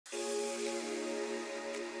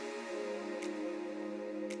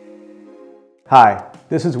Hi,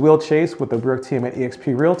 this is Will Chase with the Brook team at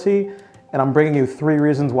eXp Realty, and I'm bringing you 3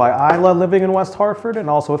 reasons why I love living in West Hartford and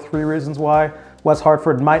also 3 reasons why West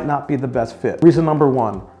Hartford might not be the best fit. Reason number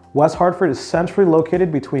 1, West Hartford is centrally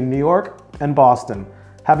located between New York and Boston.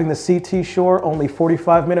 Having the CT shore only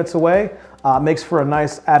 45 minutes away makes for a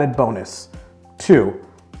nice added bonus. 2,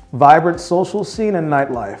 vibrant social scene and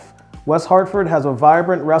nightlife. West Hartford has a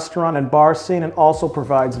vibrant restaurant and bar scene and also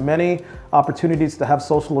provides many opportunities to have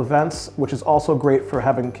social events, which is also great for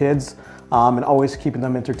having kids and always keeping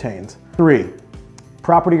them entertained. 3,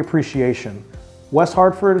 property appreciation. West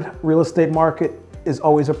Hartford real estate market is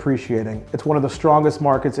always appreciating. It's one of the strongest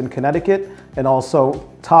markets in Connecticut and also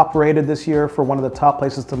top rated this year for one of the top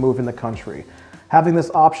places to move in the country. Having this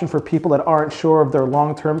option for people that aren't sure of their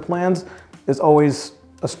long-term plans is always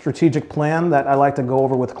a strategic plan that I like to go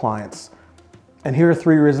over with clients. And here are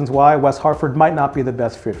 3 reasons why West Hartford might not be the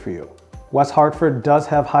best fit for you. West Hartford does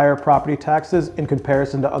have higher property taxes in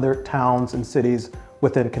comparison to other towns and cities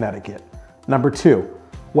within Connecticut. Number 2,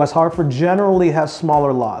 West Hartford generally has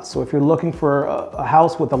smaller lots. So if you're looking for a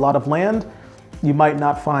house with a lot of land, you might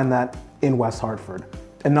not find that in West Hartford.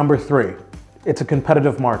 And number 3, it's a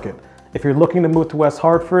competitive market. If you're looking to move to West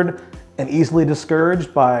Hartford and easily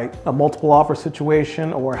discouraged by a multiple offer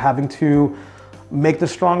situation or having to make the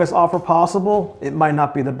strongest offer possible, it might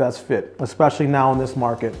not be the best fit, especially now in this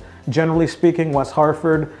market. Generally speaking, West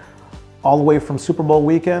Hartford, all the way from Super Bowl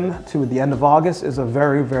weekend to the end of August, is a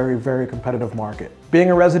very, very, very competitive market.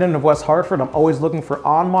 Being a resident of West Hartford, I'm always looking for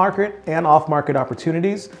on-market and off-market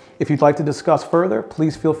opportunities. If you'd like to discuss further,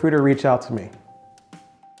 please feel free to reach out to me.